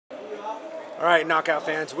All right, Knockout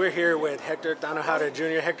fans, we're here with Hector Tanajara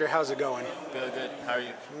Jr. Hector, how's it going? Good, good. How are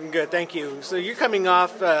you? Good, thank you. So you're coming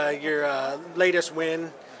off your latest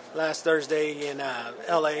win last Thursday in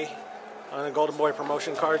L.A. on the Goldenboy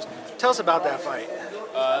promotion cards. Tell us about that fight.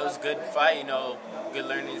 It was a good fight, good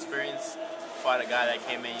learning experience. Fought a guy that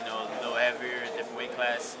came in, a little heavier, a different weight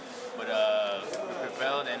class, but we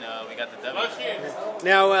prevailed and we got the W.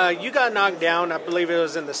 Now, you got knocked down, I believe it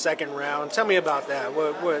was in the second round. Tell me about that.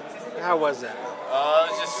 How was that? It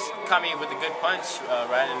was just caught me with a good punch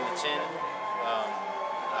right in the chin.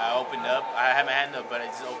 I opened up. I had my hand up, but I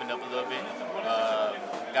just opened up a little bit.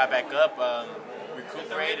 Got back up,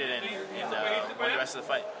 recuperated, and won the rest of the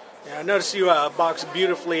fight. Yeah, I noticed you boxed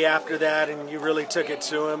beautifully after that, and you really took it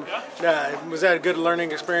to him. Was that a good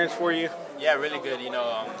learning experience for you? Yeah, really good.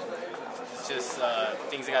 It's just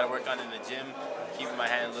things I got to work on in the gym, keeping my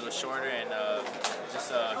hand a little shorter, and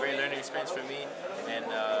just a great learning experience for me. And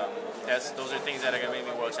those are things that are going to make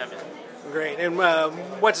me world champion. Great. And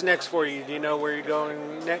what's next for you? Do you know where you're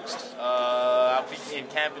going next? I'll be in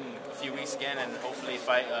camp in a few weeks again, and hopefully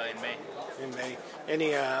fight in May. In May.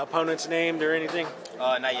 Any opponents named or anything?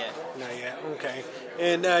 Not yet. Not yet. Okay.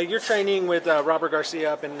 And you're training with Robert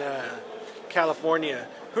Garcia up in California.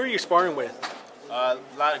 Who are you sparring with? A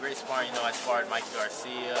lot of great sparring. I sparred Mikey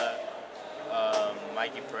Garcia,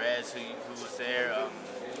 Mikey Perez, who was there,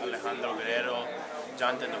 Alejandro Guerrero,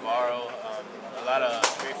 Jonathan Navarro. A lot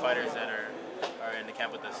of great fighters that are in the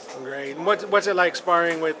camp with us. Great. And what's it like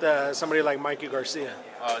sparring with somebody like Mikey Garcia?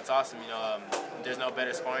 Oh, it's awesome. There's no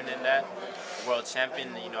better sparring than that. World champion.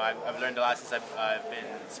 I've learned a lot since I've been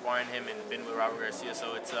sparring him and been with Robert Garcia.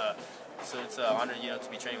 So it's an honor, to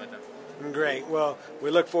be training with him. Great. Well,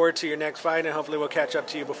 we look forward to your next fight, and hopefully we'll catch up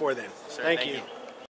to you before then. Sure, Thank you.